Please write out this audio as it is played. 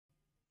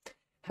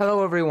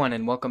Hello everyone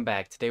and welcome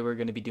back. Today we're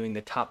going to be doing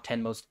the top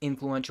 10 most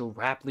influential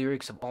rap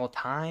lyrics of all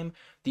time.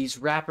 These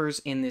rappers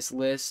in this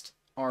list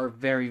are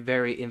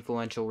very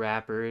influential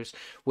rappers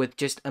with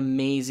just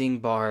amazing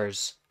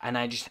bars, and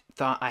I just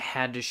thought I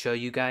had to show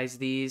you guys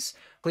these.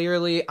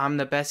 Clearly, I'm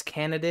the best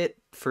candidate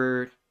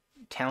for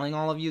telling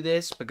all of you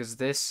this because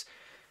this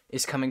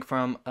is coming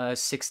from a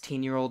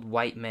 16-year-old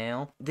white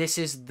male. This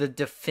is the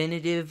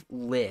definitive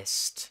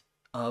list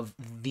of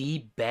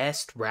the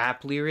best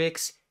rap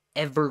lyrics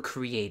ever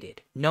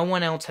created. No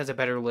one else has a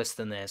better list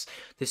than this.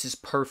 This is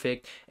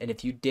perfect, and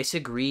if you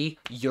disagree,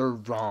 you're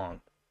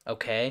wrong,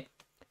 okay?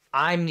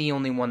 I'm the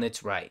only one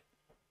that's right.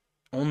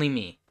 Only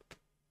me.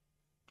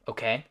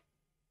 Okay?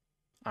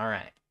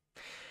 Alright.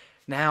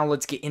 Now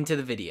let's get into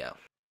the video.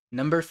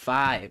 Number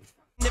 5.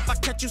 If I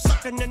catch you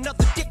sucking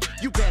another dick,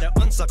 you better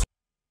unsuck.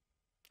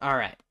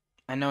 Alright.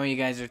 I know what you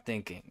guys are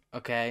thinking,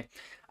 okay?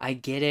 I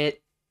get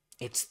it.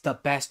 It's the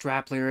best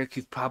rap lyric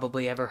you've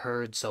probably ever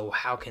heard, so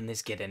how can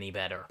this get any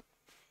better?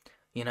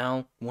 You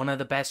know, one of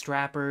the best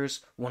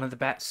rappers, one of the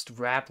best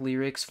rap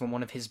lyrics from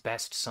one of his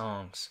best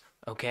songs,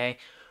 okay?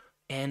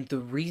 And the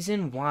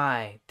reason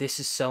why this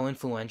is so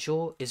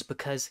influential is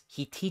because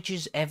he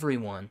teaches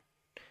everyone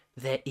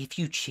that if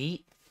you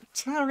cheat,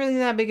 it's not really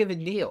that big of a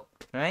deal,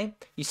 right?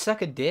 You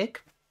suck a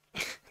dick,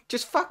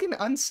 just fucking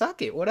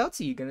unsuck it. What else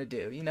are you gonna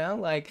do, you know?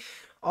 Like,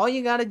 all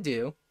you gotta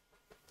do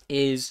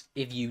is,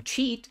 if you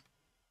cheat,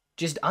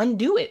 just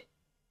undo it.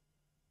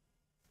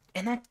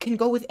 And that can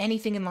go with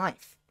anything in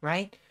life,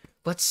 right?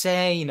 Let's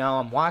say, you know,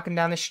 I'm walking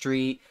down the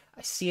street,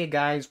 I see a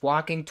guy's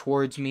walking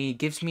towards me,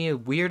 gives me a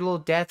weird little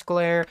death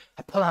glare,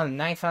 I pull out a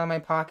knife out of my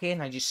pocket,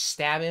 and I just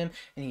stab him,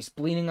 and he's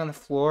bleeding on the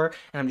floor,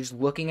 and I'm just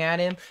looking at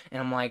him, and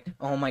I'm like,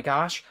 oh my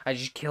gosh, I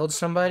just killed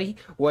somebody,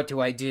 what do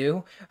I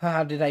do?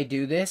 How did I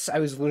do this? I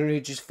was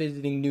literally just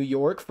visiting New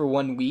York for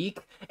 1 week,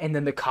 and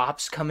then the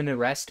cops come and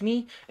arrest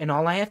me, and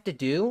all I have to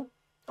do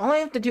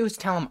is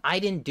tell him I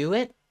didn't do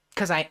it,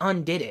 because I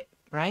undid it,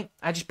 right?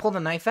 I just pulled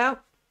the knife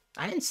out,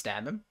 I didn't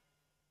stab him.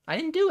 I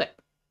didn't do it.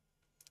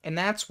 And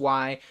that's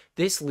why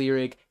this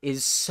lyric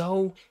is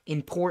so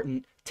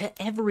important to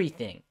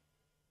everything.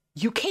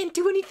 You can't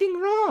do anything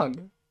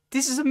wrong.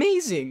 This is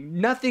amazing.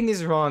 Nothing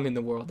is wrong in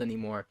the world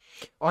anymore.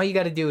 All you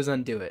gotta do is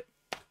undo it.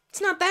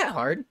 It's not that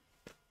hard.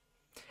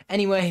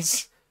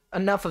 Anyways,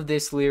 enough of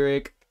this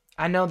lyric.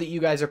 I know that you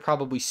guys are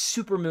probably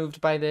super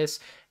moved by this,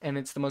 and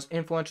it's the most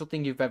influential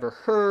thing you've ever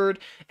heard,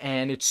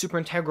 and it's super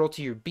integral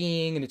to your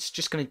being, and it's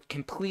just going to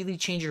completely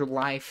change your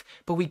life,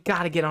 but we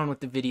got to get on with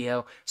the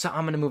video, so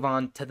I'm going to move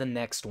on to the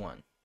next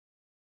one.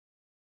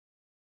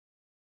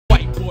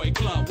 White boy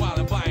club while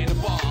I'm buying a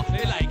bar.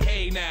 They're like,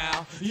 hey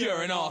now,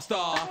 you're an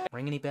all-star.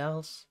 Ring any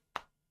bells?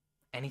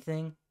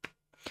 Anything?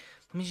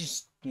 Let me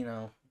just, you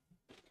know,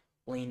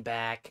 lean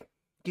back,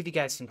 give you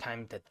guys some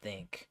time to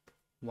think.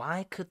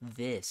 Why could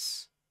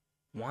this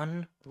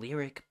one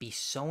lyric be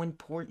so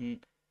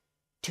important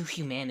to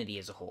humanity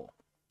as a whole?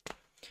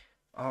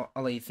 I'll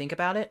let you think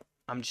about it.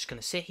 I'm just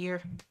gonna sit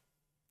here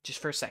just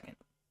for a second.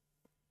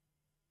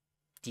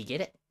 Do you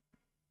get it?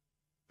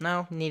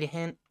 No? Need a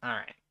hint?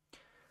 Alright.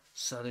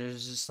 So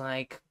there's this,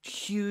 like,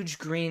 huge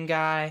green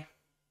guy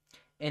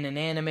in an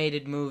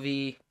animated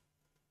movie,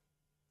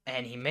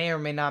 and he may or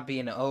may not be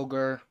an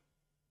ogre.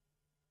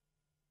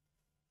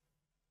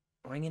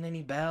 Ringing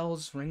any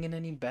bells? Ringing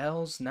any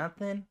bells?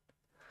 Nothing?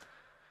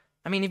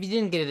 I mean, if you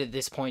didn't get it at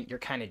this point, you're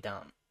kind of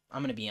dumb.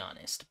 I'm gonna be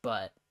honest,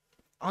 but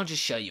I'll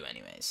just show you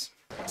anyways.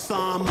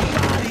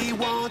 Somebody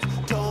once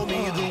told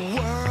me the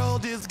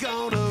world is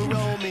gonna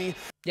roll me.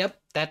 Yep,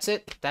 that's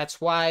it.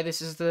 That's why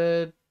this is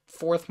the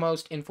 4th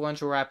most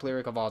influential rap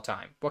lyric of all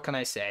time. What can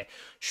I say?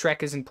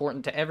 Shrek is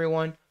important to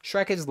everyone,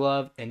 Shrek is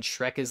love, and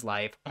Shrek is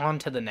life. On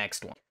to the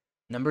next one.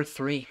 Number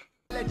 3.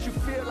 Let you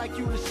feel like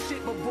you the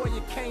shit, but boy,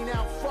 you can't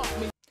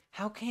outfuck me.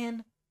 How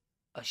can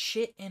a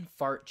shit and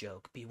fart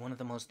joke be one of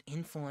the most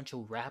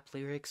influential rap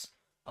lyrics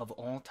of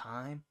all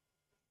time?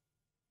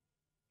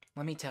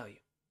 Let me tell you,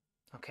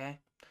 okay?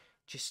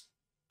 Just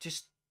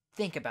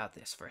think about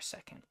this for a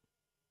second.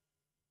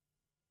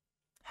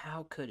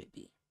 How could it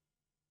be?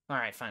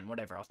 Alright, fine,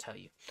 whatever, I'll tell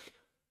you.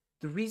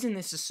 The reason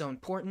this is so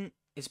important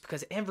is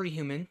because every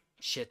human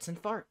shits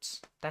and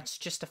farts. That's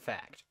just a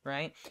fact,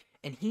 right?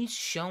 And he's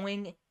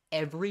showing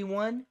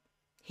everyone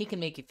he can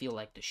make you feel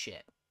like the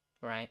shit,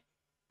 right?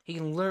 He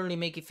can literally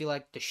make you feel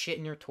like the shit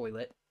in your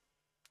toilet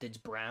that's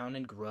brown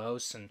and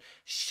gross and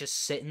it's just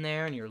sitting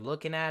there and you're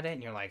looking at it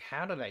and you're like,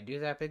 how did I do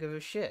that big of a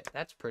shit?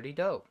 That's pretty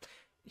dope.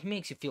 He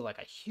makes you feel like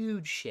a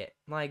huge shit.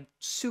 Like,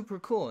 super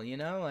cool, you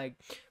know? Like,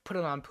 put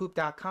it on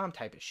poop.com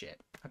type of shit,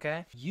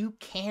 okay? You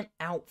can't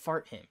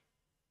out-fart him.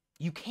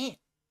 You can't.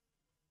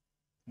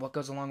 What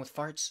goes along with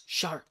farts?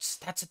 Sharts.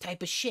 That's a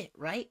type of shit,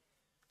 right?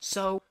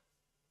 So,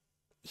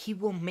 he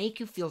will make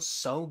you feel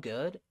so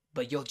good,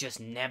 but you'll just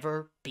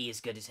never be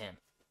as good as him.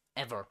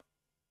 Ever.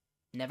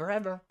 Never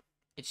ever.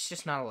 It's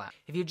just not allowed.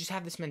 If you just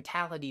have this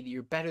mentality that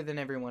you're better than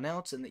everyone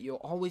else and that you'll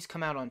always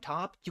come out on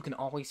top, you can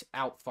always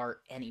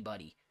out-fart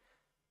anybody.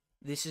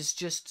 This is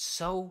just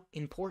so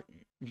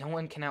important. No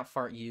one can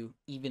out-fart you,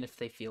 even if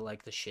they feel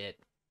like the shit.